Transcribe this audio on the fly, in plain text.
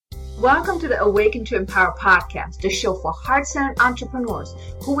Welcome to the Awaken to Empower podcast, the show for heart-centered entrepreneurs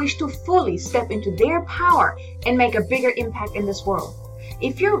who wish to fully step into their power and make a bigger impact in this world.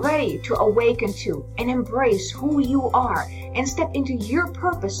 If you're ready to awaken to and embrace who you are and step into your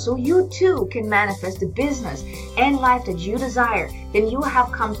purpose so you too can manifest the business and life that you desire, then you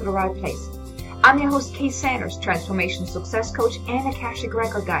have come to the right place. I'm your host, Kay Sanders, Transformation Success Coach and Akashic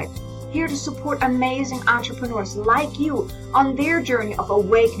Record Guide, here to support amazing entrepreneurs like you on their journey of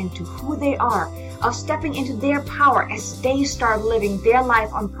awakening to who they are, of stepping into their power as they start living their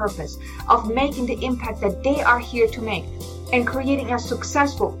life on purpose, of making the impact that they are here to make, and creating a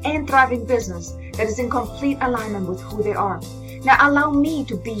successful and thriving business that is in complete alignment with who they are. Now allow me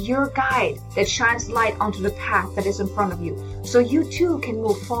to be your guide that shines light onto the path that is in front of you, so you too can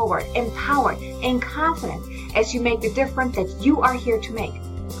move forward, empowered and confident as you make the difference that you are here to make.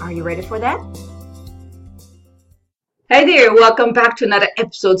 Are you ready for that? Hey there, welcome back to another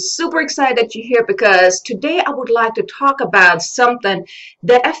episode. Super excited that you're here because today I would like to talk about something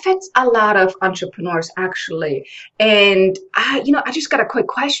that affects a lot of entrepreneurs actually. And I just got a quick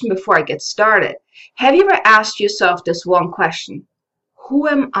question before I get started. Have you ever asked yourself this one question? Who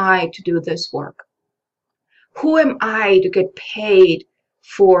am I to do this work? Who am I to get paid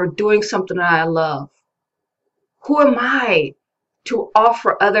for doing something that I love? Who am I to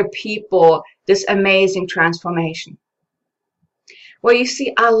offer other people this amazing transformation? Well, you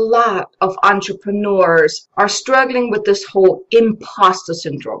see, a lot of entrepreneurs are struggling with this whole imposter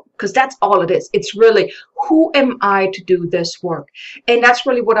syndrome, because that's all it is. It's really, who am I to do this work? And that's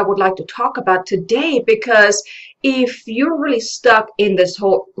really what I would like to talk about today, because if you're really stuck in this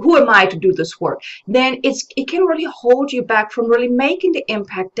whole, who am I to do this work, then it can really hold you back from really making the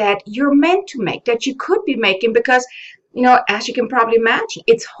impact that you're meant to make, that you could be making, because as you can probably imagine,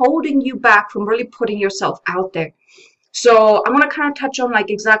 it's holding you back from really putting yourself out there. So I'm going to kind of touch on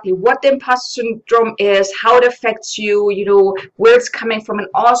exactly what the imposter syndrome is, how it affects you, where it's coming from, and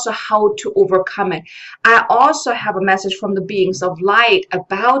also how to overcome it. I also have a message from the beings of light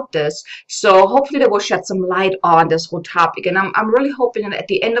about this. So hopefully they will shed some light on this whole topic. And I'm really hoping that at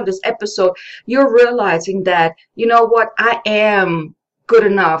the end of this episode, you're realizing that, I am good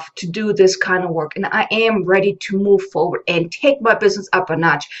enough to do this kind of work, and I am ready to move forward and take my business up a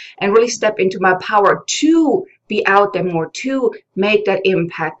notch and really step into my power to be out there more, to make that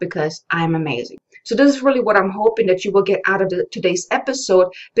impact, because I'm amazing. So this is really what I'm hoping that you will get out of today's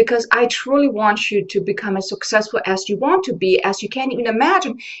episode, because I truly want you to become as successful as you want to be, as you can even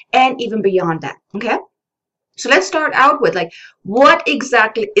imagine, and even beyond that. Okay? So let's start out with what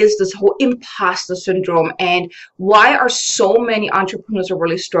exactly is this whole imposter syndrome, and why are so many entrepreneurs are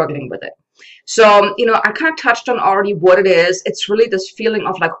really struggling with it? So, I kind of touched on already what it is. It's really this feeling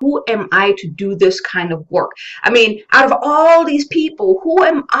of who am I to do this kind of work? I mean, out of all these people, who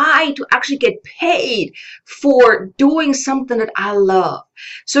am I to actually get paid for doing something that I love?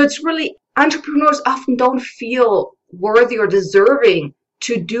 So it's really, entrepreneurs often don't feel worthy or deserving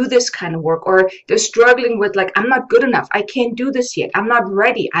to do this kind of work, or they're struggling with I'm not good enough, I can't do this yet, I'm not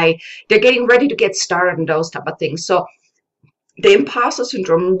ready, they're getting ready to get started and those type of things. So the imposter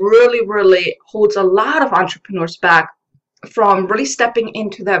syndrome really holds a lot of entrepreneurs back from really stepping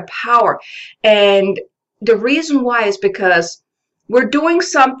into their power. And the reason why is because we're doing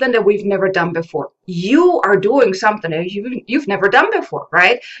something that we've never done before. You are doing something that you've never done before,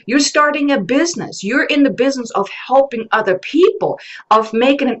 right? You're starting a business. You're in the business of helping other people, of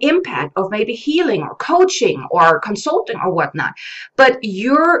making an impact, of maybe healing or coaching or consulting or whatnot. But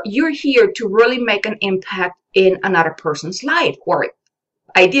you're here to really make an impact in another person's life, or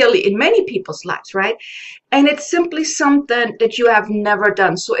ideally in many people's lives, right? And it's simply something that you have never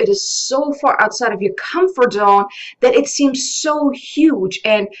done. So it is so far outside of your comfort zone that it seems so huge.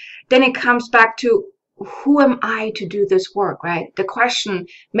 And then it comes back to, who am I to do this work, right? The question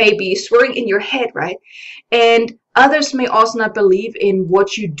may be swirling in your head, right? And others may also not believe in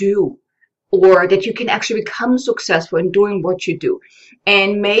what you do, or that you can actually become successful in doing what you do.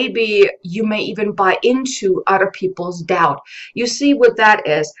 And maybe you may even buy into other people's doubt. You see what that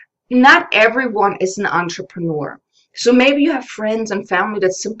is? Not everyone is an entrepreneur. So maybe you have friends and family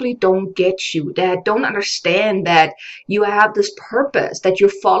that simply don't get you, that don't understand that you have this purpose, that you're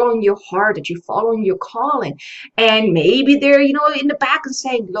following your heart, that you're following your calling. And maybe they're, in the back and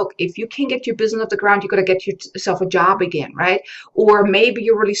saying, look, if you can't get your business off the ground, you're going to get yourself a job again, right? Or maybe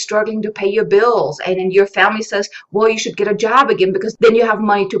you're really struggling to pay your bills, and then your family says, well, you should get a job again because then you have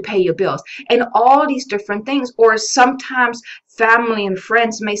money to pay your bills. And all these different things. Or sometimes family and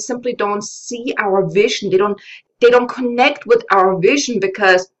friends may simply don't see our vision. They don't connect with our vision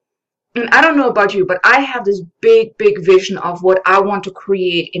because And I don't know about you, but I have this big vision of what I want to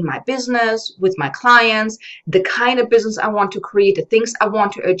create in my business, with my clients, the kind of business I want to create, the things I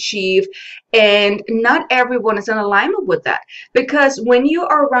want to achieve. And not everyone is in alignment with that. Because when you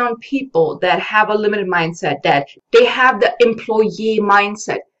are around people that have a limited mindset, that they have the employee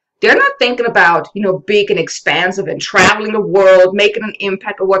mindset, they're not thinking about, big and expansive and traveling the world, making an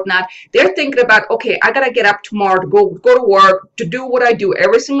impact or whatnot. They're thinking about, okay, I gotta get up tomorrow to go to work, to do what I do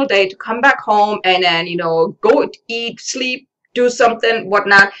every single day, to come back home and then, go eat, sleep, do something,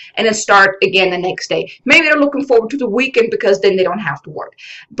 whatnot, and then start again the next day. Maybe they're looking forward to the weekend because then they don't have to work.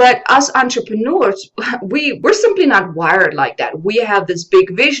 But us entrepreneurs, we're simply not wired like that. We have this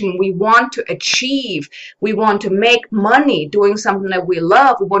big vision. We want to achieve. We want to make money doing something that we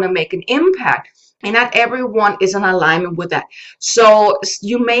love. We want to make an impact. And not everyone is in alignment with that. So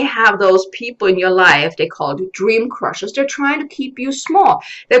you may have those people in your life, they call it dream crushers. They're trying to keep you small.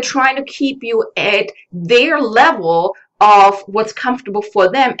 They're trying to keep you at their level of what's comfortable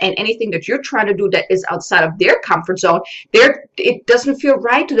for them, and anything that you're trying to do that is outside of their comfort zone, it doesn't feel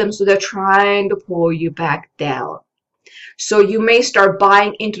right to them, so they're trying to pull you back down. So you may start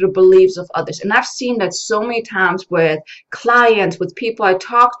buying into the beliefs of others. And I've seen that so many times with clients, with people I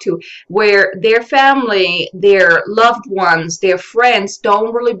talk to, where their family, their loved ones, their friends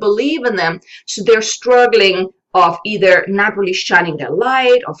don't really believe in them. So they're struggling of either not really shining their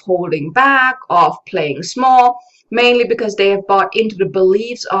light, of holding back, of playing small, mainly because they have bought into the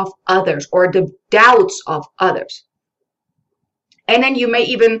beliefs of others or the doubts of others. And then you may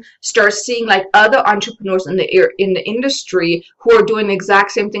even start seeing like other entrepreneurs in the industry who are doing the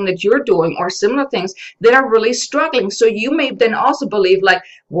exact same thing that you're doing or similar things that are really struggling. So you may then also believe like,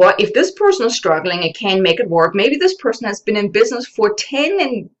 well, if this person is struggling and can't make it work, maybe this person has been in business for 10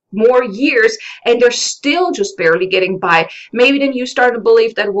 and more years and they're still just barely getting by. Maybe then you start to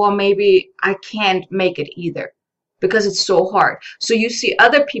believe that, well, maybe I can't make it either because it's so hard. So you see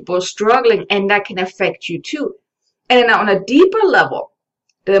other people struggling and that can affect you too. And on a deeper level,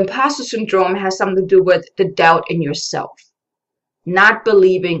 the imposter syndrome has something to do with the doubt in yourself, not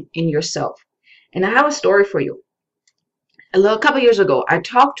believing in yourself. And I have a story for you. A couple years ago, I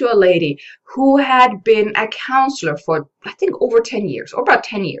talked to a lady who had been a counselor for, I think, over 10 years, or about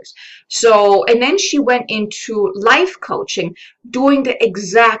 10 years. So, and then she went into life coaching, doing the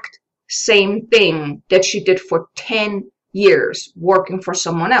exact same thing that she did for 10 years, working for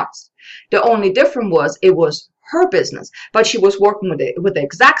someone else. The only difference was it was her business, but she was working with the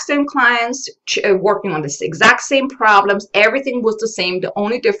exact same clients, working on the exact same problems. Everything was the same. The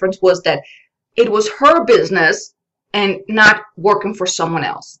only difference was that it was her business and not working for someone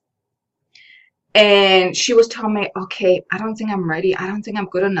else. And she was telling me, okay, I don't think I'm ready. I don't think I'm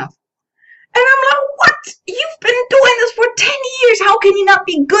good enough. And I'm like, what? You've been doing this for 10 years. How can you not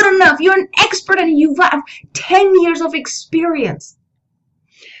be good enough? You're an expert and you have 10 years of experience.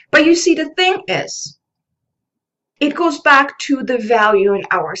 But you see, the thing is, it goes back to the value in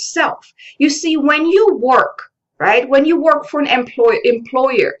ourselves. You see, when you work, right? When you work for an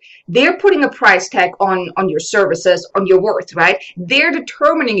employer, they're putting a price tag on your services, on your worth, right? They're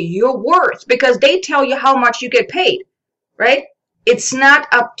determining your worth because they tell you how much you get paid, right? It's not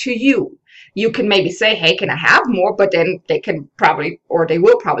up to you. You can maybe say, hey, can I have more? But then they can probably, or they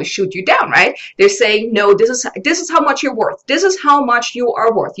will probably shoot you down, right? They're saying, no, this is how much you're worth. This is how much you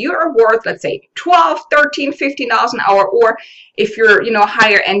are worth. You are worth, let's say, $12, $13, $15 an hour, or if you're,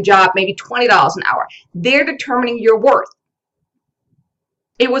 higher end job, maybe $20 an hour. They're determining your worth.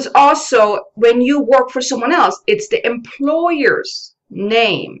 It was also when you work for someone else, it's the employer's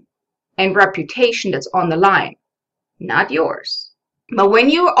name and reputation that's on the line, not yours. But when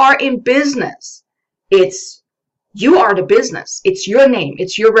you are in business, you are the business. It's your name.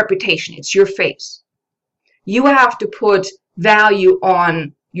 It's your reputation. It's your face. You have to put value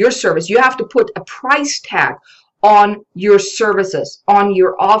on your service. You have to put a price tag on your services, on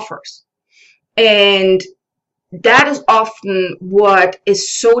your offers. And that is often what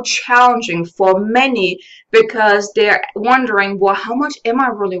is so challenging for many because they're wondering, well, how much am I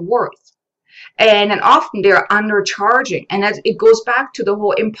really worth? And often they're undercharging. And as it goes back to the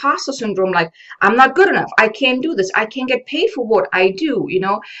whole imposter syndrome, like, I'm not good enough. I can't do this. I can't get paid for what I do,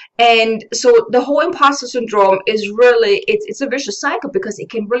 And so the whole imposter syndrome is really, it's a vicious cycle because it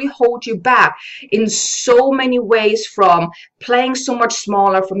can really hold you back in so many ways, from playing so much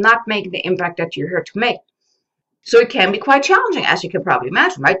smaller, from not making the impact that you're here to make. So it can be quite challenging, as you can probably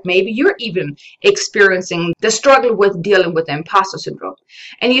imagine, right? Maybe you're even experiencing the struggle with dealing with imposter syndrome.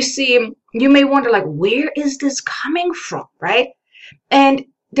 And you see, you may wonder, like, where is this coming from, right? And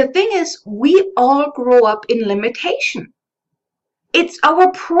the thing is, we all grow up in limitation. It's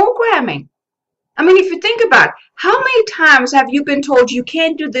our programming. I mean, if you think about it, how many times have you been told you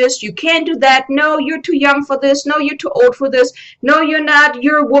can't do this, you can't do that, no, you're too young for this, no, you're too old for this, no, you're not,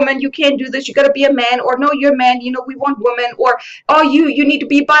 you're a woman, you can't do this, you gotta be a man, or no, you're a man, we want women, or oh, you need to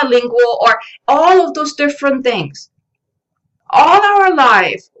be bilingual, or all of those different things. All our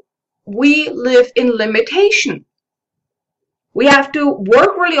life, we live in limitation. We have to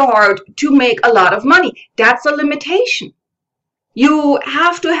work really hard to make a lot of money. That's a limitation. You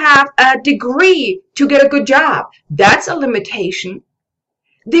have to have a degree to get a good job. That's a limitation.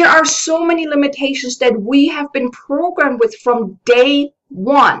 There are so many limitations that we have been programmed with from day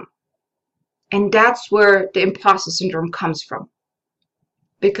one. And that's where the imposter syndrome comes from.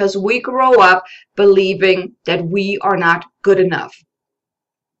 Because we grow up believing that we are not good enough.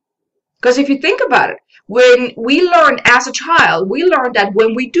 Because if you think about it, when we learned as a child, we learned that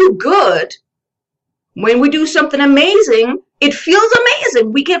when we do good, when we do something amazing, it feels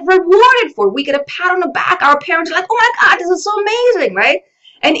amazing. We get rewarded for it. We get a pat on the back. Our parents are like, oh my God, this is so amazing, right?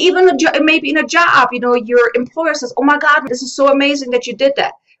 And even maybe in a job, your employer says, oh my God, this is so amazing that you did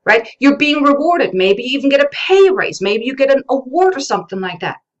that, right? You're being rewarded. Maybe you even get a pay raise. Maybe you get an award or something like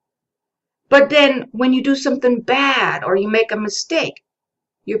that. But then when you do something bad or you make a mistake,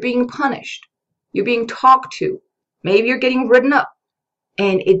 you're being punished. You're being talked to. Maybe you're getting written up.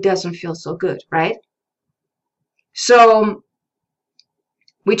 And it doesn't feel so good, right? So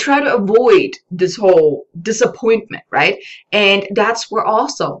we try to avoid this whole disappointment, right? And that's where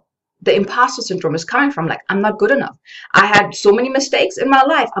also the imposter syndrome is coming from. Like, I'm not good enough. I had so many mistakes in my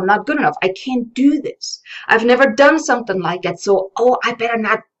life. I'm not good enough. I can't do this. I've never done something like that. So, I better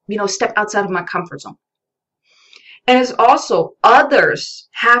not, step outside of my comfort zone. And it's also others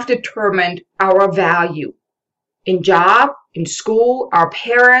have determined our value in job, in school, our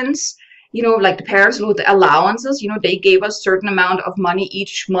parents, like the parents with the allowances, they gave us a certain amount of money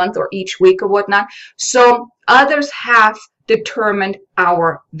each month or each week or whatnot. So others have determined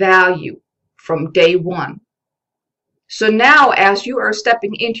our value from day one. So now as you are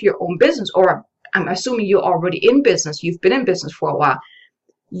stepping into your own business, or I'm assuming you're already in business, you've been in business for a while,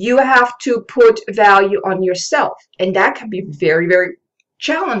 you have to put value on yourself. And that can be very, very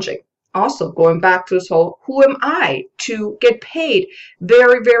challenging. Also, going back to this whole, who am I to get paid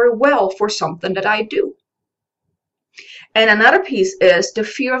very, very well for something that I do? And another piece is the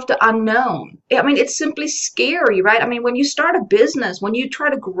fear of the unknown. I mean, it's simply scary, right? I mean, when you start a business, when you try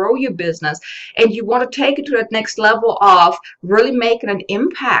to grow your business and you want to take it to that next level of really making an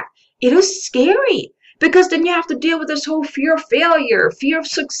impact, it is scary. Because then you have to deal with this whole fear of failure, fear of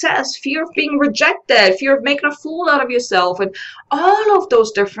success, fear of being rejected, fear of making a fool out of yourself, and all of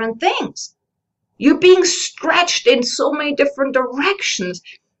those different things. You're being stretched in so many different directions.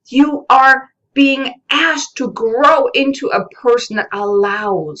 You are being asked to grow into a person that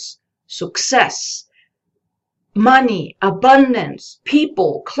allows success, money, abundance,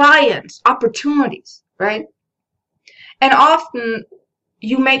 people, clients, opportunities, right? And often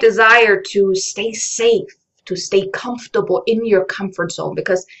you may desire to stay safe, to stay comfortable in your comfort zone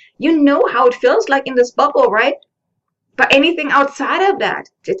because you know how it feels like in this bubble, right? But anything outside of that,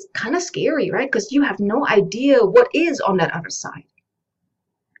 it's kind of scary, right? Because you have no idea what is on that other side.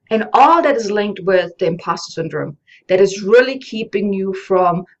 And all that is linked with the imposter syndrome that is really keeping you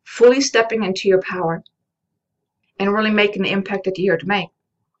from fully stepping into your power and really making the impact that you're here to make.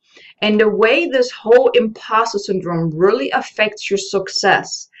 And the way this whole imposter syndrome really affects your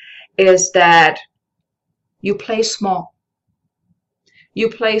success is that you play small. You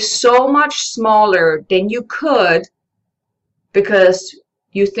play so much smaller than you could because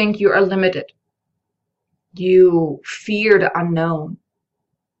you think you are limited. You fear the unknown.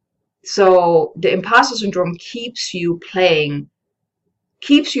 So the imposter syndrome keeps you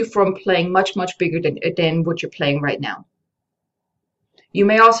from playing much, much bigger than what you're playing right now. You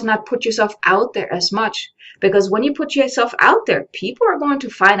may also not put yourself out there as much because when you put yourself out there, people are going to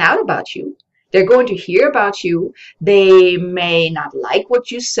find out about you. They're going to hear about you. They may not like what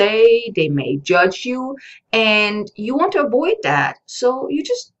you say. They may judge you, and you want to avoid that. So you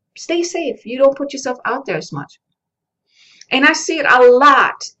just stay safe. You don't put yourself out there as much. And I see it a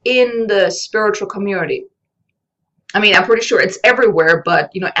lot in the spiritual community. I mean, I'm pretty sure it's everywhere, but,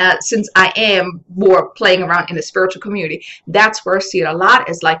 since I am more playing around in the spiritual community, that's where I see it a lot.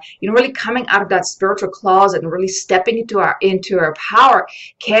 Is like, really coming out of that spiritual closet and really stepping into our power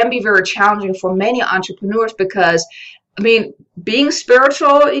can be very challenging for many entrepreneurs because, I mean, being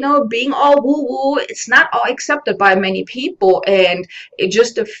spiritual, being all woo-woo, it's not all accepted by many people. And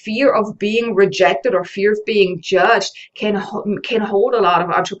just the fear of being rejected or fear of being judged can hold a lot of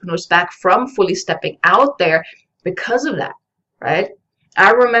entrepreneurs back from fully stepping out there because of that, right?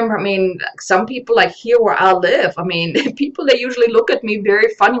 I remember, I mean, some people like here where I live, I mean, people, they usually look at me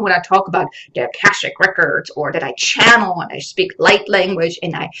very funny when I talk about the Akashic records or that I channel and I speak light language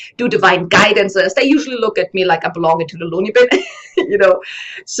and I do divine guidances. They usually look at me like I belong into the loony bin, you know.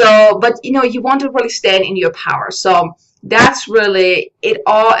 So, but you want to really stand in your power. So that's really, it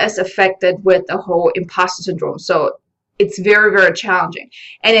all is affected with the whole imposter syndrome. So it's very, very challenging.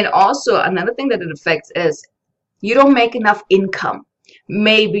 And then also another thing that it affects is you don't make enough income.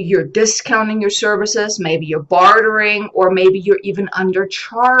 Maybe you're discounting your services, maybe you're bartering, or maybe you're even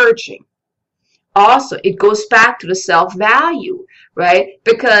undercharging. Also, it goes back to the self-value, right?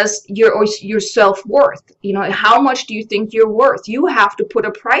 Because your self-worth, how much do you think you're worth? You have to put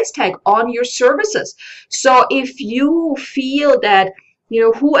a price tag on your services. So if you feel that,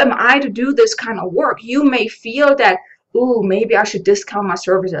 who am I to do this kind of work? You may feel that, ooh, maybe I should discount my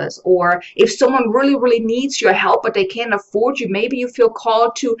services. Or if someone really, really needs your help, but they can't afford you, maybe you feel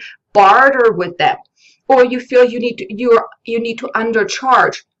called to barter with them. Or you feel you need to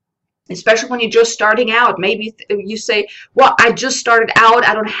undercharge. Especially when you're just starting out. Maybe you say, well, I just started out.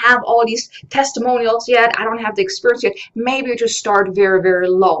 I don't have all these testimonials yet. I don't have the experience yet. Maybe you just start very, very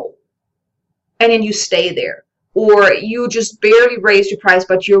low. And then you stay there. Or you just barely raise your price,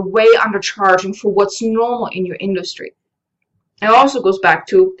 but you're way undercharging for what's normal in your industry. It also goes back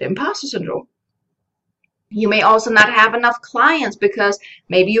to the imposter syndrome. You may also not have enough clients because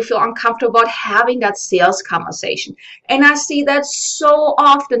maybe you feel uncomfortable about having that sales conversation. And I see that so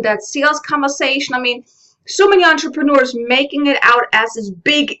often, that sales conversation. I mean, so many entrepreneurs making it out as this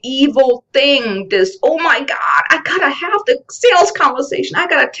big evil thing, this, oh my God, I gotta have the sales conversation. I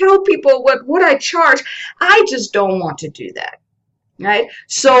gotta tell people what I charge. I just don't want to do that, right?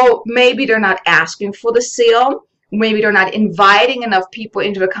 So maybe they're not asking for the sale. Maybe they're not inviting enough people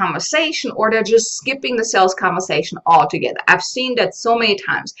into the conversation, or they're just skipping the sales conversation altogether. I've seen that so many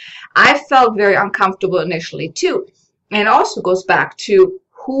times. I felt very uncomfortable initially too. And it also goes back to,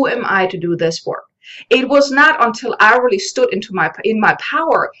 who am I to do this work? It was not until I really stood in my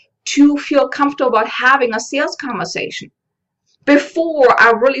power to feel comfortable about having a sales conversation. Before,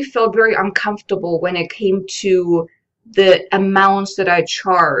 I really felt very uncomfortable when it came to the amounts that I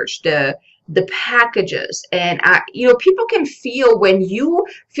charged, the packages. And people can feel, when you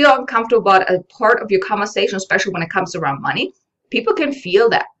feel uncomfortable about a part of your conversation, especially when it comes around money, people can feel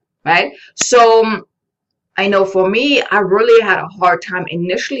that, right? So I know for me, I really had a hard time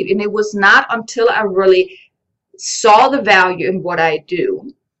initially, and it was not until I really saw the value in what I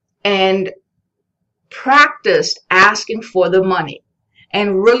do and practiced asking for the money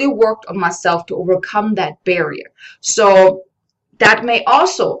and really worked on myself to overcome that barrier. So that may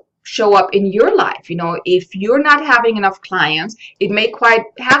also show up in your life. If you're not having enough clients, it may quite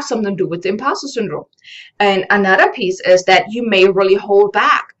have something to do with the imposter syndrome. And another piece is that you may really hold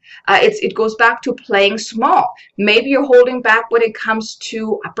back. It goes back to playing small. Maybe you're holding back when it comes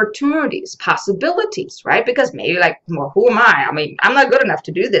to opportunities, possibilities, right? Because maybe you're like, well, who am I? I mean, I'm not good enough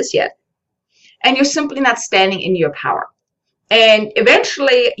to do this yet. And you're simply not standing in your power. And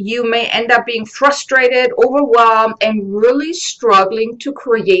eventually you may end up being frustrated, overwhelmed, and really struggling to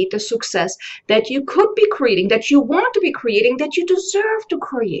create the success that you could be creating, that you want to be creating, that you deserve to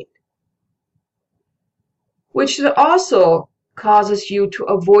create. Which also causes you to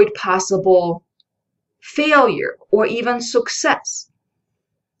avoid possible failure or even success.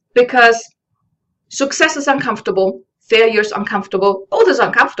 Because success is uncomfortable. Failure is uncomfortable. Both is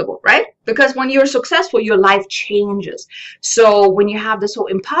uncomfortable, right? Because when you're successful, your life changes. So when you have this whole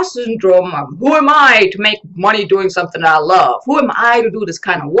imposter syndrome of, who am I to make money doing something I love? Who am I to do this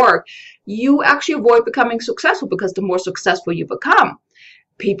kind of work? You actually avoid becoming successful, because the more successful you become,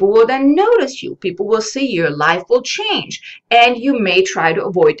 people will then notice you. People will see your life will change. And you may try to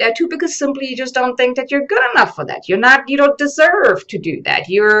avoid that too, because simply you just don't think that you're good enough for that. You don't deserve to do that.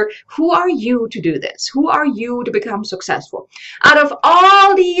 Who are you to do this? Who are you to become successful? Out of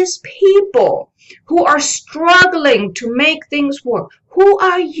all these people who are struggling to make things work, who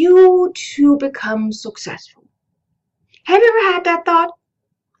are you to become successful? Have you ever had that thought?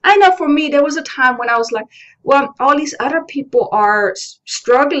 I know for me, there was a time when I was like, well, all these other people are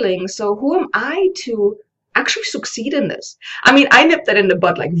struggling, so who am I to actually succeed in this? I mean, I nipped that in the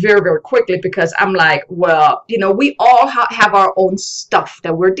bud like very, very quickly, because I'm like, well, we all have our own stuff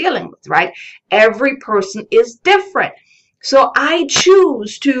that we're dealing with, right? Every person is different. So I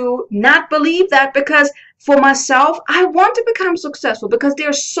choose to not believe that, because for myself, I want to become successful, because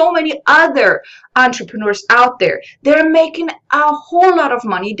there's so many other entrepreneurs out there. They're making a whole lot of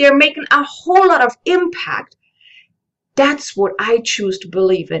money. They're making a whole lot of impact. That's what I choose to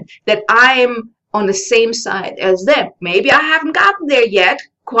believe in, that I'm on the same side as them. Maybe I haven't gotten there yet,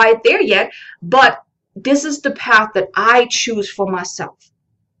 quite there yet, but this is the path that I choose for myself,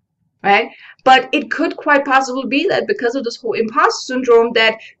 right? But it could quite possibly be that because of this whole imposter syndrome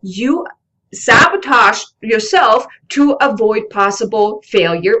that you sabotage yourself to avoid possible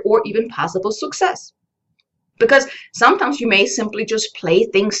failure or even possible success. Because sometimes you may simply just play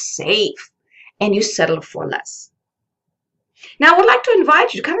things safe and you settle for less. Now, I would like to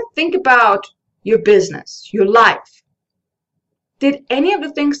invite you to kind of think about your business, your life. Did any of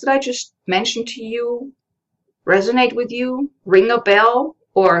the things that I just mentioned to you resonate with you, ring a bell,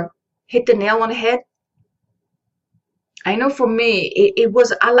 or hit the nail on the head? I know for me, it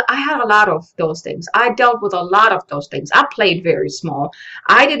was, I had a lot of those things. I dealt with a lot of those things. I played very small.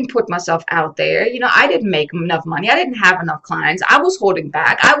 I didn't put myself out there. I didn't make enough money. I didn't have enough clients. I was holding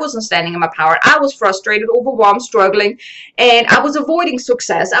back. I wasn't standing in my power. I was frustrated, overwhelmed, struggling, and I was avoiding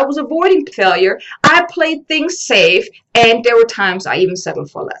success. I was avoiding failure. I played things safe, and there were times I even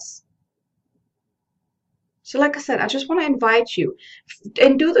settled for less. So like I said, I just want to invite you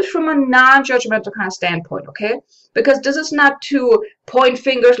and do this from a non-judgmental kind of standpoint, okay? Because this is not to point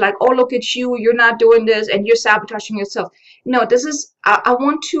fingers like, oh, look at you, you're not doing this and you're sabotaging yourself. No, this is, I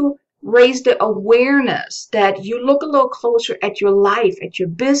want to raise the awareness that you look a little closer at your life, at your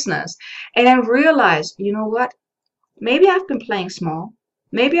business, and then realize, you know what? Maybe I've been playing small.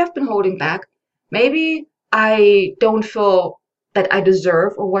 Maybe I've been holding back. Maybe I don't feel that I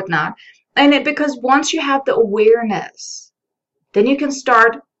deserve or whatnot. And because once you have the awareness, then you can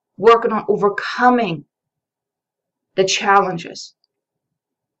start working on overcoming the challenges.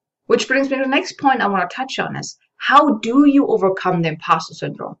 Which brings me to the next point I want to touch on is, how do you overcome the imposter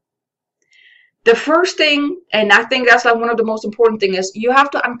syndrome? The first thing, and I think that's like one of the most important things, is you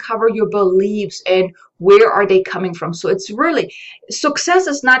have to uncover your beliefs and where are they coming from. So it's really, success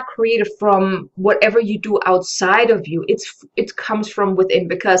is not created from whatever you do outside of you. It comes from within,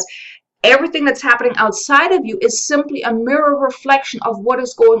 because everything that's happening outside of you is simply a mirror reflection of what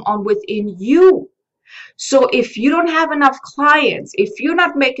is going on within you. So if you don't have enough clients, if you're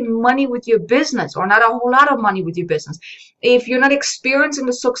not making money with your business, or not a whole lot of money with your business, if you're not experiencing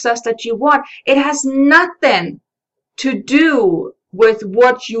the success that you want, it has nothing to do with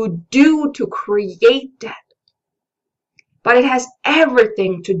what you do to create that. But it has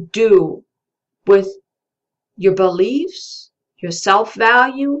everything to do with your beliefs, your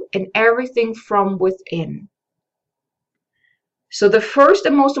self-value, and everything from within. So the first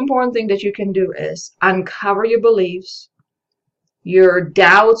and most important thing that you can do is uncover your beliefs, your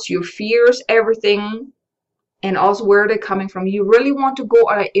doubts, your fears, everything, and also where they're coming from. You really want to go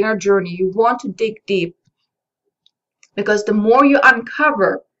on an inner journey. You want to dig deep, because the more you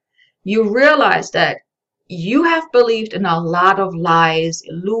uncover, you realize that you have believed in a lot of lies,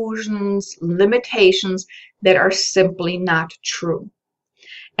 illusions, limitations that are simply not true.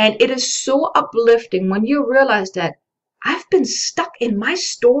 And it is so uplifting when you realize that I've been stuck in my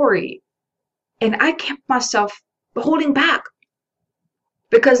story and I kept myself holding back.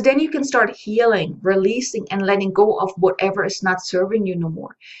 Because then you can start healing, releasing, and letting go of whatever is not serving you no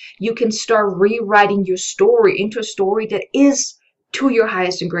more. You can start rewriting your story into a story that is to your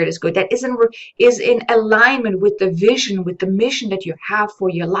highest and greatest good, that is in alignment with the vision, with the mission that you have for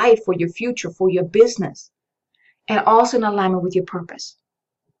your life, for your future, for your business, and also in alignment with your purpose.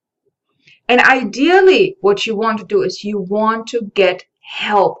 And ideally, what you want to do is you want to get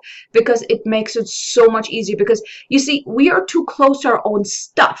help, because it makes it so much easier. Because you see, we are too close to our own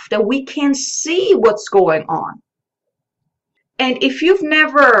stuff that we can't see what's going on. And if you've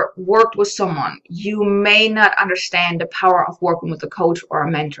never worked with someone, you may not understand the power of working with a coach or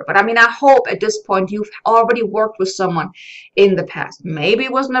a mentor. But I mean, I hope at this point you've already worked with someone in the past. Maybe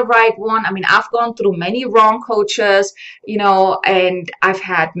it wasn't the right one. I mean, I've gone through many wrong coaches, and I've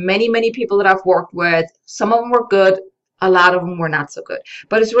had many, many people that I've worked with. Some of them were good. A lot of them were not so good.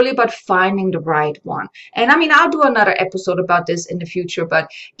 But it's really about finding the right one. And I mean, I'll do another episode about this in the future.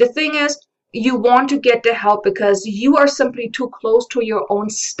 But the thing is, you want to get the help because you are simply too close to your own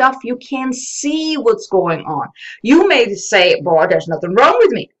stuff. You can't see what's going on. You may say, boy, there's nothing wrong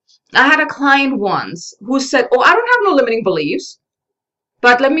with me. I had a client once who said, oh, I don't have no limiting beliefs.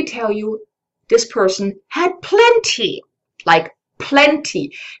 But let me tell you, this person had plenty, like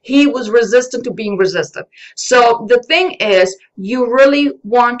plenty. He was resistant to being resistant. So the thing is, you really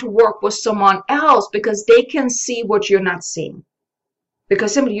want to work with someone else because they can see what you're not seeing.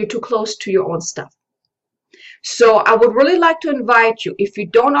 Because simply you're too close to your own stuff. So I would really like to invite you, if you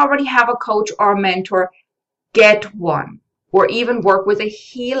don't already have a coach or a mentor, get one, or even work with a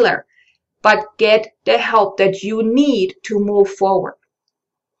healer, but get the help that you need to move forward.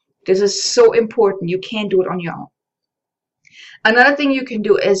 This is so important. You can't do it on your own. Another thing you can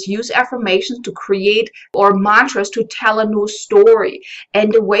do is use affirmations to create or mantras to tell a new story.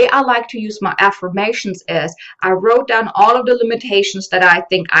 And the way I like to use my affirmations is I wrote down all of the limitations that I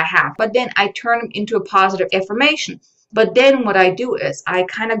think I have, but then I turn them into a positive affirmation. But then what I do is I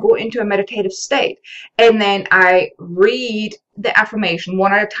kind of go into a meditative state and then I read the affirmation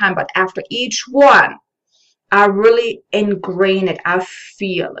one at a time. But after each one, I really ingrain it. I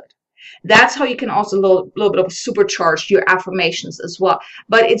feel it. That's how you can also little bit of supercharge your affirmations as well.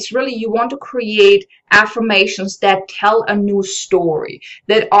 But it's really, you want to create affirmations that tell a new story,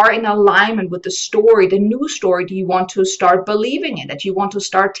 that are in alignment with the story, the new story that you want to start believing in, that you want to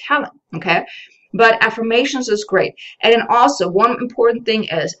start telling, okay? But affirmations is great. And then also one important thing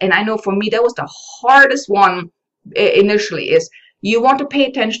is, and I know for me that was the hardest one initially, is you want to pay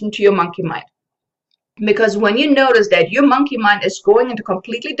attention to your monkey mind. Because when you notice that your monkey mind is going into a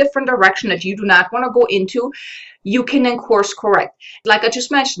completely different direction that you do not want to go into, you can then course correct. Like I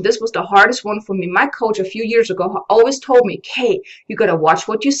just mentioned, this was the hardest one for me. My coach a few years ago always told me, Kay, you got to watch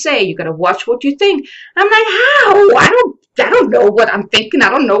what you say. You got to watch what you think. I'm like, how? I don't know what I'm thinking. I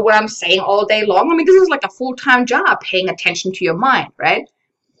don't know what I'm saying all day long. I mean, this is like a full-time job, paying attention to your mind, right?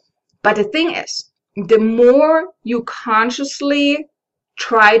 But the thing is, the more you consciously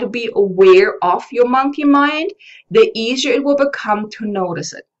try to be aware of your monkey mind, the easier it will become to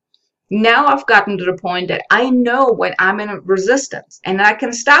notice it. Now I've gotten to the point that I know when I'm in a resistance and I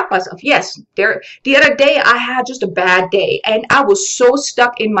can stop myself. Yes, the other day I had just a bad day and I was so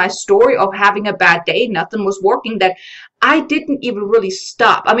stuck in my story of having a bad day, nothing was working, that I didn't even really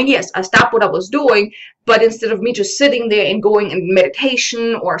stop. I mean, yes, I stopped what I was doing, but instead of me just sitting there and going in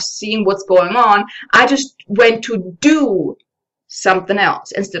meditation or seeing what's going on, I just went to do something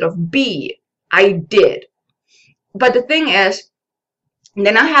else instead of be. I did. But the thing is,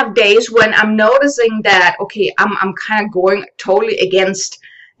 then I have days when I'm noticing that, okay, I'm kind of going totally against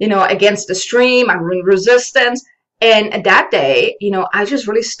the stream. I'm in resistance. And that day, I just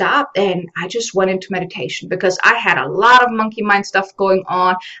really stopped and I just went into meditation because I had a lot of monkey mind stuff going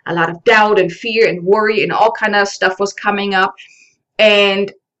on, a lot of doubt and fear and worry and all kind of stuff was coming up.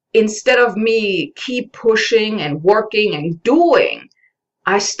 And instead of me keep pushing and working and doing,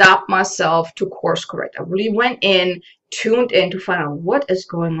 I stopped myself to course correct. I really went in, tuned in to find out what is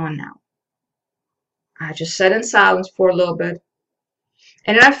going on now. I just sat in silence for a little bit.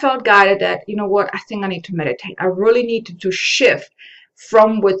 And then I felt guided that, you know what, I think I need to meditate. I really need to shift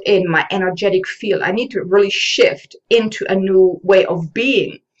from within my energetic field. I need to really shift into a new way of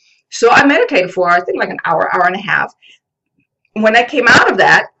being. So I meditated for, I think, like an hour and a half. When I came out of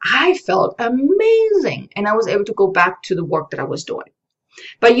that, I felt amazing. And I was able to go back to the work that I was doing.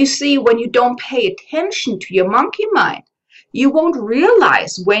 But you see, when you don't pay attention to your monkey mind, you won't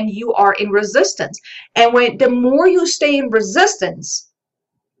realize when you are in resistance. And the more you stay in resistance,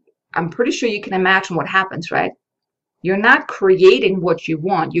 I'm pretty sure you can imagine what happens, right? You're not creating what you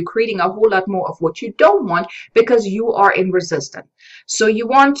want. You're creating a whole lot more of what you don't want because you are in resistance. So you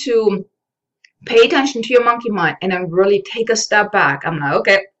want to pay attention to your monkey mind and then really take a step back. I'm like,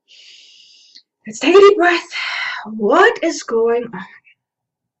 okay, let's take a deep breath. What is going on?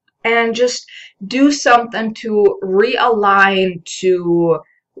 And just do something to realign to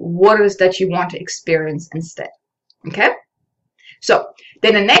what it is that you want to experience instead. Okay? So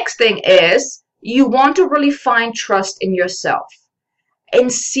then the next thing is you want to really find trust in yourself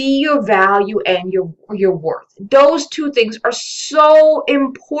and see your value and your worth. Those two things are so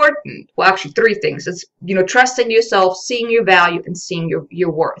important. Well, actually three things. It's, trusting yourself, seeing your value, and seeing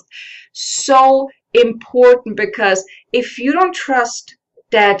your worth. So important, because if you don't trust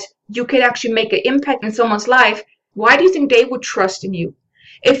that you can actually make an impact in someone's life, why do you think they would trust in you?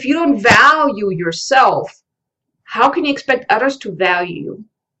 If you don't value yourself, how can you expect others to value you?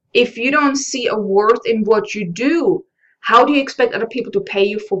 If you don't see a worth in what you do, how do you expect other people to pay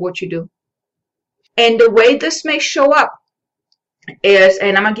you for what you do? And the way this may show up is,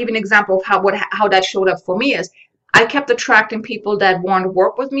 and I'm going to give you an example of how that showed up for me, is I kept attracting people that wanted to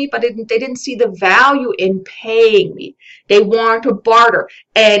work with me, but they didn't see the value in paying me. They wanted to barter.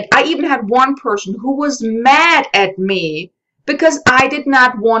 And I even had one person who was mad at me because I did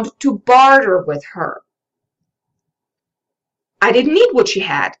not want to barter with her. I didn't need what she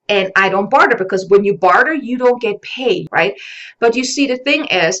had, and I don't barter because when you barter, you don't get paid, right? But you see, the thing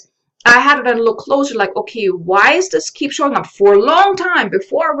is, I had to then look closer, like, okay, why is this keep showing up? For a long time,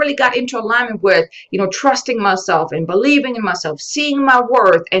 before I really got into alignment with, trusting myself and believing in myself, seeing my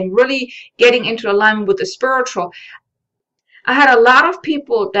worth, and really getting into alignment with the spiritual, I had a lot of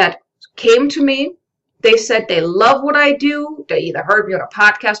people that came to me They said they love what I do. They either heard me on a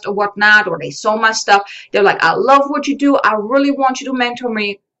podcast or whatnot, or they saw my stuff. They're like, I love what you do. I really want you to mentor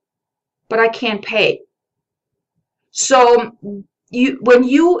me, but I can't pay. So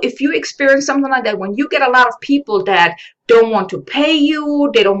if you experience something like that, when you get a lot of people that don't want to pay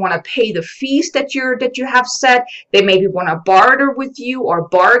you, they don't want to pay the fees that you have set, they maybe want to barter with you or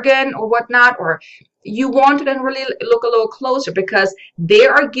bargain or whatnot, or you want to then really look a little closer because they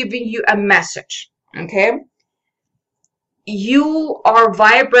are giving you a message. Okay, you are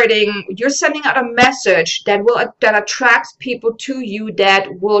vibrating, you're sending out a message that attracts people to you that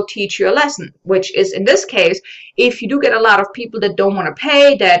will teach you a lesson, which is, in this case, if you do get a lot of people that don't want to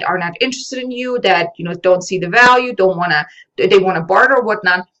pay, that are not interested in you, that don't see the value, they want to barter or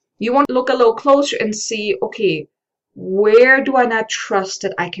whatnot, you want to look a little closer and see, okay, where do I not trust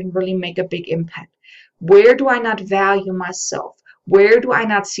that I can really make a big impact? Where do I not value myself? Where do I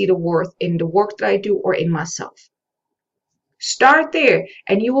not see the worth in the work that I do or in myself? Start there,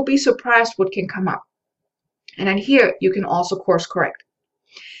 and you will be surprised what can come up. And then here, you can also course correct.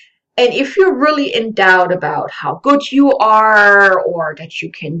 And if you're really in doubt about how good you are or that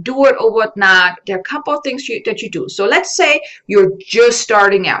you can do it or whatnot, there are a couple of things that you do. So let's say you're just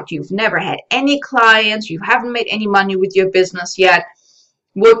starting out. You've never had any clients. You haven't made any money with your business yet.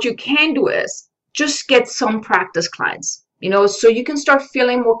 What you can do is just get some practice clients. So you can start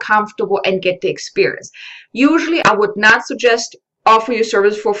feeling more comfortable and get the experience. Usually, I would not suggest offer your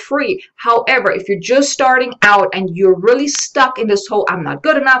service for free. However, if you're just starting out and you're really stuck in this whole, I'm not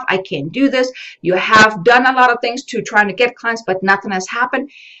good enough, I can't do this, you have done a lot of things to trying to get clients, but nothing has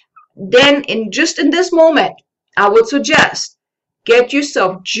happened, then in this moment, I would suggest get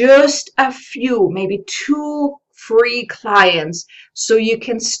yourself just a few, maybe 2 free clients so you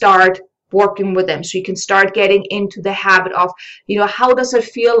can start working with them, so you can start getting into the habit of, how does it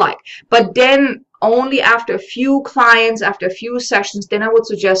feel like? But then only after a few clients, after a few sessions, then I would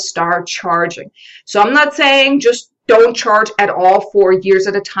suggest start charging. So I'm not saying just don't charge at all for years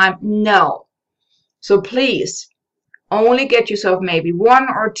at a time. No. So please only get yourself maybe 1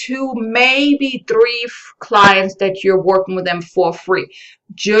 or 2, maybe 3 clients that you're working with them for free,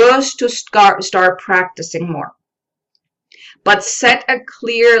 just to start practicing more. But set a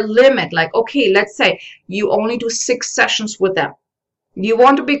clear limit, like, okay, let's say you only do 6 sessions with them. You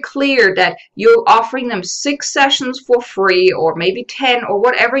want to be clear that you're offering them 6 sessions for free, or maybe 10, or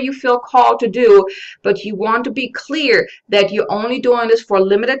whatever you feel called to do, but you want to be clear that you're only doing this for a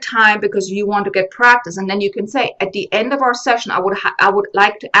limited time because you want to get practice. And then you can say, at the end of our session, I would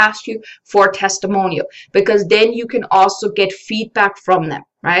like to ask you for a testimonial, because then you can also get feedback from them,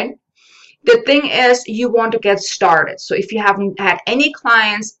 right? The thing is, you want to get started. So if you haven't had any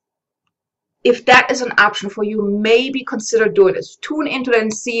clients, if that is an option for you, maybe consider doing this. Tune into it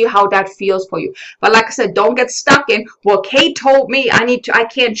and see how that feels for you. But like I said, don't get stuck in, well, Kate told me I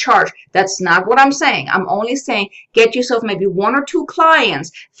can't charge. That's not what I'm saying. I'm only saying get yourself maybe 1 or 2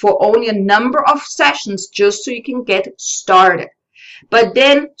 clients for only a number of sessions just so you can get started. But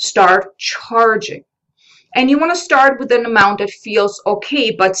then start charging. And you want to start with an amount that feels okay,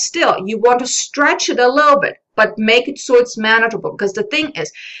 but still you want to stretch it a little bit, but make it so it's manageable. Because the thing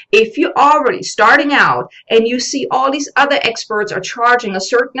is, if you're already starting out and you see all these other experts are charging a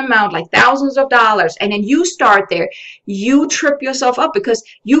certain amount, like thousands of dollars, and then you start there, you trip yourself up because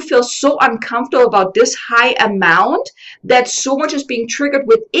you feel so uncomfortable about this high amount that so much is being triggered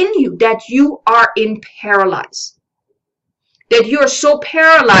within you that you are in paralysis. That you're so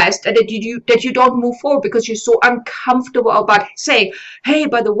paralyzed that you don't move forward because you're so uncomfortable about saying, hey,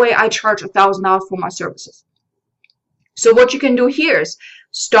 by the way, I charge $1,000 for my services. So what you can do here is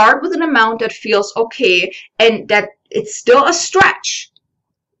start with an amount that feels okay and that it's still a stretch,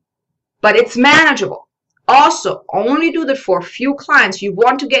 but it's manageable. Also, only do that for a few clients. You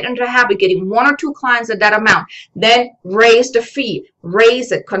want to get into the habit of getting 1 or 2 clients at that amount. Then raise the fee.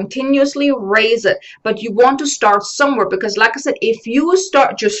 Raise it. Continuously raise it. But you want to start somewhere because, like I said, if you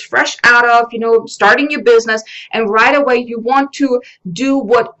start just fresh out of, starting your business and right away you want to do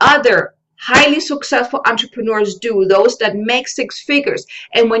what other highly successful entrepreneurs do, those that make 6 figures.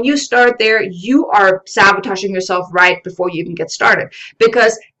 And when you start there, you are sabotaging yourself right before you even get started.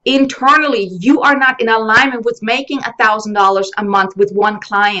 Because internally, you are not in alignment with making $1,000 a month with 1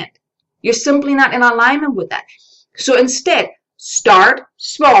 client. You're simply not in alignment with that. So instead, start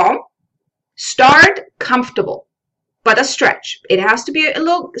small, start comfortable, but a stretch. It has to be a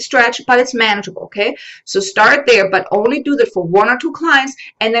little stretch, but it's manageable, okay? So start there, but only do that for 1 or 2 clients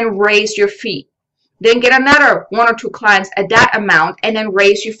and then raise your fee. Then get another 1 or 2 clients at that amount and then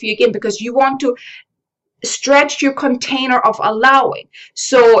raise your fee again because you want to stretch your container of allowing.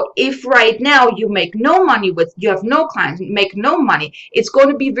 So if right now you make no money you have no clients, make no money, it's going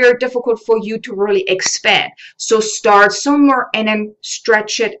to be very difficult for you to really expand. So start somewhere and then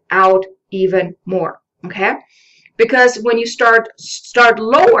stretch it out even more. Okay? Because when you start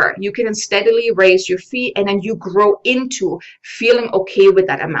lower, you can steadily raise your fee, and then you grow into feeling okay with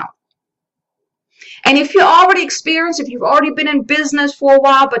that amount. And if you're already experienced, if you've already been in business for a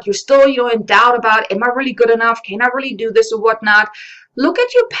while, but you're still, in doubt about, am I really good enough? Can I really do this or whatnot? Look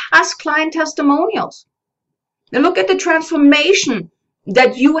at your past client testimonials. And look at the transformation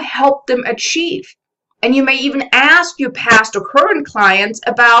that you helped them achieve. And you may even ask your past or current clients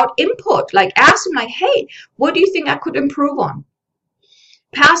about input. Like ask them like, hey, what do you think I could improve on?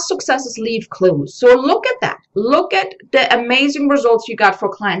 Past successes leave clues. So look at that. Look at the amazing results you got for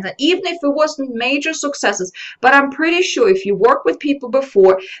clients. And even if it wasn't major successes, but I'm pretty sure if you worked with people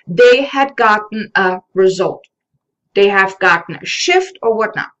before, they had gotten a result. They have gotten a shift or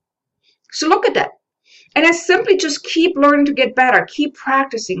whatnot. So look at that. And then simply just keep learning to get better. Keep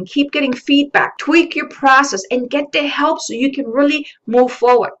practicing. Keep getting feedback. Tweak your process and get the help so you can really move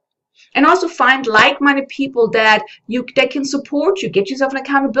forward. And also find like-minded people that can support you. Get yourself an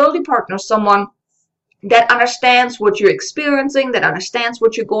accountability partner, someone that understands what you're experiencing, that understands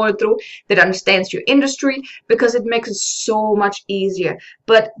what you're going through, that understands your industry, because it makes it so much easier.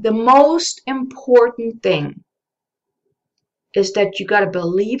 But the most important thing is that you got to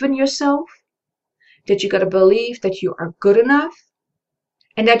believe in yourself, that you got to believe that you are good enough,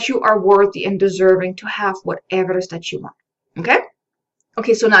 and that you are worthy and deserving to have whatever it is that you want. Okay?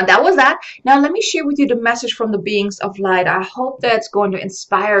 Okay, so now that was that. Now let me share with you the message from the beings of light. I hope that's going to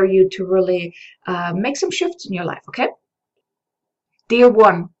inspire you to really make some shifts in your life, okay? Dear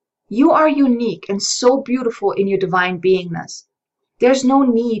one, you are unique and so beautiful in your divine beingness. There's no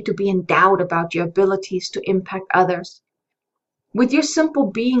need to be in doubt about your abilities to impact others. With your simple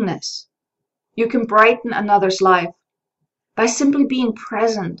beingness, you can brighten another's life. By simply being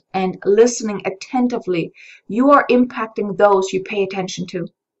present and listening attentively, you are impacting those you pay attention to.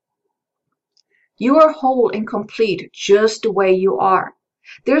 You are whole and complete just the way you are.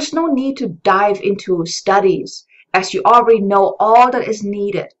 There's no need to dive into studies, as you already know all that is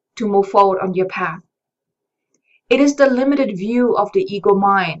needed to move forward on your path. It is the limited view of the ego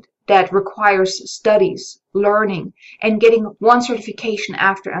mind that requires studies, learning, and getting one certification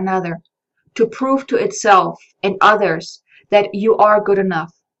after another to prove to itself and others that you are good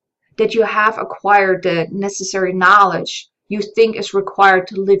enough, that you have acquired the necessary knowledge you think is required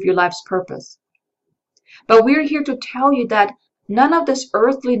to live your life's purpose. But we're here to tell you that none of this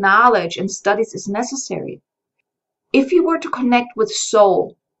earthly knowledge and studies is necessary. If you were to connect with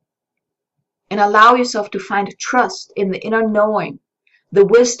soul and allow yourself to find trust in the inner knowing, the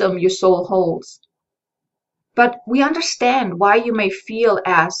wisdom your soul holds. But we understand why you may feel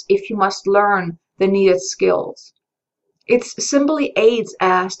as if you must learn the needed skills. It simply aids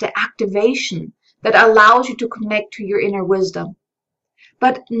as the activation that allows you to connect to your inner wisdom.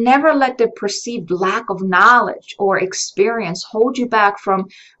 But never let the perceived lack of knowledge or experience hold you back from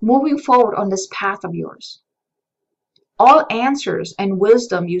moving forward on this path of yours. All answers and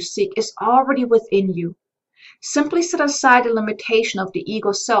wisdom you seek is already within you. Simply set aside the limitation of the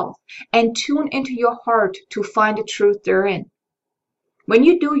ego self and tune into your heart to find the truth therein. When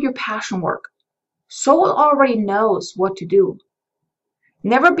you do your passion work, soul already knows what to do.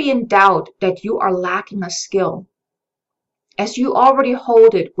 Never be in doubt that you are lacking a skill, as you already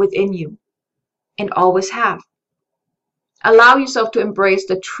hold it within you and always have. Allow yourself to embrace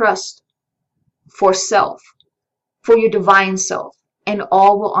the trust for self, for your divine self, and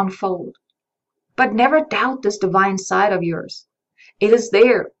all will unfold. But never doubt this divine side of yours. It is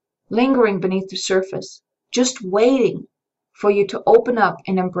there, lingering beneath the surface, just waiting for you to open up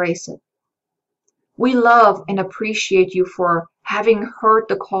and embrace it. We love and appreciate you for having heard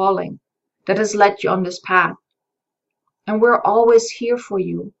the calling that has led you on this path. And we're always here for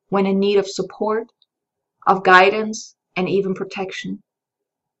you when in need of support, of guidance, and even protection.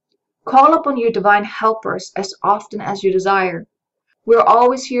 Call upon your divine helpers as often as you desire. We're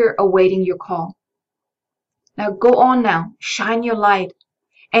always here awaiting your call. Now go on now, shine your light,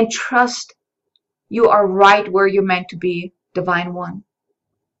 and trust you are right where you're meant to be, Divine One.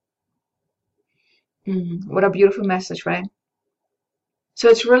 What a beautiful message, right? So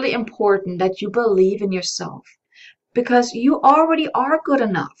it's really important that you believe in yourself, because you already are good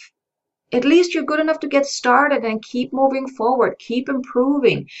enough. At least you're good enough to get started and keep moving forward, keep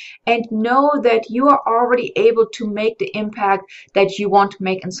improving, and know that you are already able to make the impact that you want to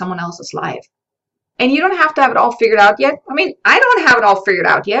make in someone else's life. And you don't have to have it all figured out yet. I mean, I don't have it all figured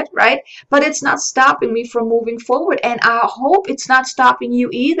out yet, right? But it's not stopping me from moving forward. And I hope it's not stopping you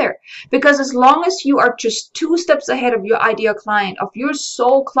either. Because as long as you are just 2 steps ahead of your ideal client, of your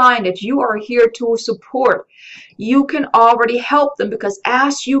soul client that you are here to support, you can already help them, because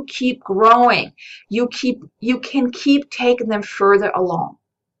as you keep growing, you can keep taking them further along.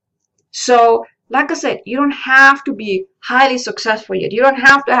 So, like I said, you don't have to be highly successful yet. You don't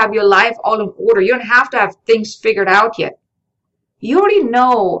have to have your life all in order. You don't have to have things figured out yet. You already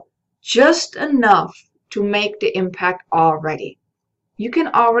know just enough to make the impact already. You can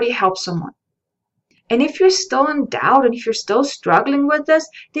already help someone. And if you're still in doubt and if you're still struggling with this,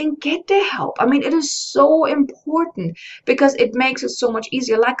 then get the help. I mean, it is so important because it makes it so much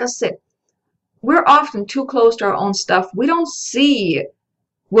easier. Like I said, we're often too close to our own stuff. We don't see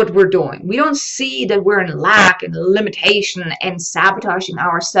what we're doing. We don't see that we're in lack and limitation and sabotaging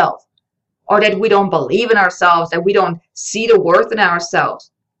ourselves, or that we don't believe in ourselves, that we don't see the worth in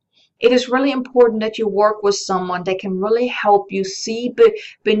ourselves. It is really important that you work with someone that can really help you see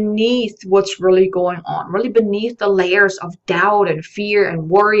beneath what's really going on, really beneath the layers of doubt and fear and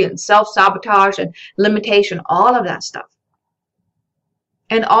worry and self-sabotage and limitation, all of that stuff.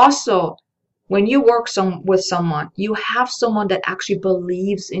 And also, when you work with someone, you have someone that actually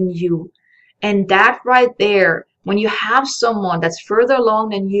believes in you. And that right there, when you have someone that's further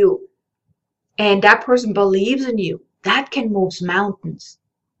along than you, and that person believes in you, that can move mountains.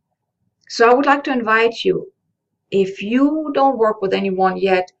 So I would like to invite you, if you don't work with anyone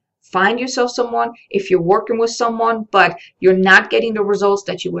yet, find yourself someone. If you're working with someone, but you're not getting the results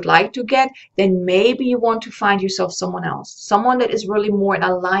that you would like to get, then maybe you want to find yourself someone else, someone that is really more in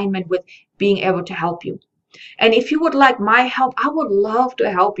alignment with being able to help you. And if you would like my help, I would love to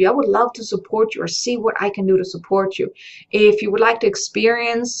help you. I would love to support you or see what I can do to support you. If you would like to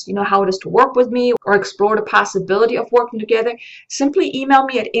experience, how it is to work with me or explore the possibility of working together, simply email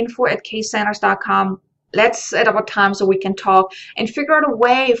me at info@ksanders.com. Let's set up a time so we can talk and figure out a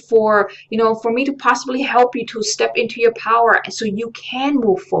way for me to possibly help you to step into your power so you can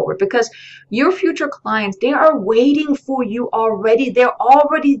move forward, because your future clients, they are waiting for you already. They're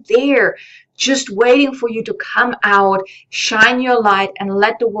already there, just waiting for you to come out, shine your light, and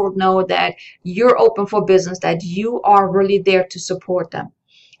let the world know that you're open for business, that you are really there to support them.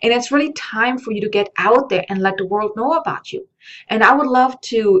 And it's really time for you to get out there and let the world know about you. And I would love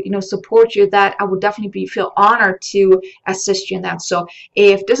to, support you. That I would definitely feel honored to assist you in that. So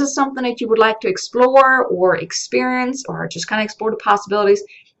if this is something that you would like to explore or experience or just kind of explore the possibilities,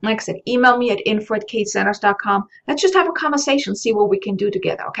 like I said, email me at info@ksanders.com. Let's just have a conversation, see what we can do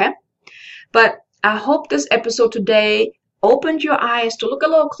together, okay? But I hope this episode today opened your eyes to look a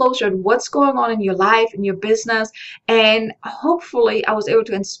little closer at what's going on in your life, in your business, and hopefully I was able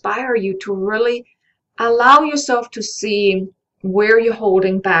to inspire you to really allow yourself to see where you're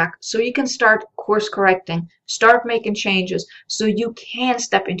holding back so you can start course correcting, start making changes so you can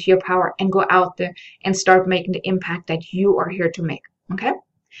step into your power and go out there and start making the impact that you are here to make, okay?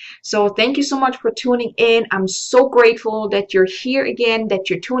 So thank you so much for tuning in. I'm so grateful that you're here again, that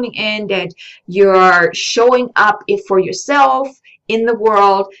you're tuning in, that you're showing up for yourself in the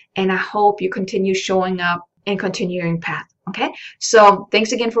world, and I hope you continue showing up and continuing path. Okay, so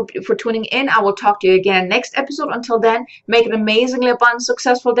thanks again for tuning in. I will talk to you again next episode. Until then, make an amazingly abundant,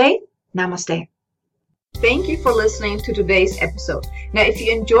 successful day. Namaste. Thank you for listening to today's episode. Now, if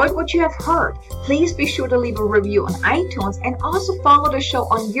you enjoyed what you have heard, please be sure to leave a review on iTunes and also follow the show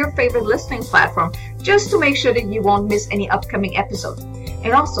on your favorite listening platform just to make sure that you won't miss any upcoming episodes.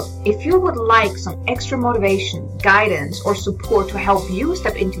 And also, if you would like some extra motivation, guidance, or support to help you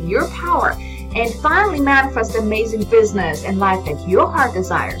step into your power and finally manifest the amazing business and life that your heart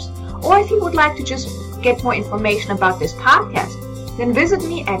desires, or if you would like to just get more information about this podcast, then visit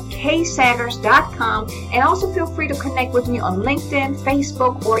me at ksanders.com, and also feel free to connect with me on LinkedIn,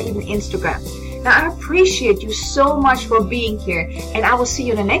 Facebook, or even Instagram. Now, I appreciate you so much for being here, and I will see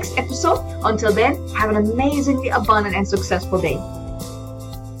you in the next episode. Until then, have an amazingly abundant and successful day.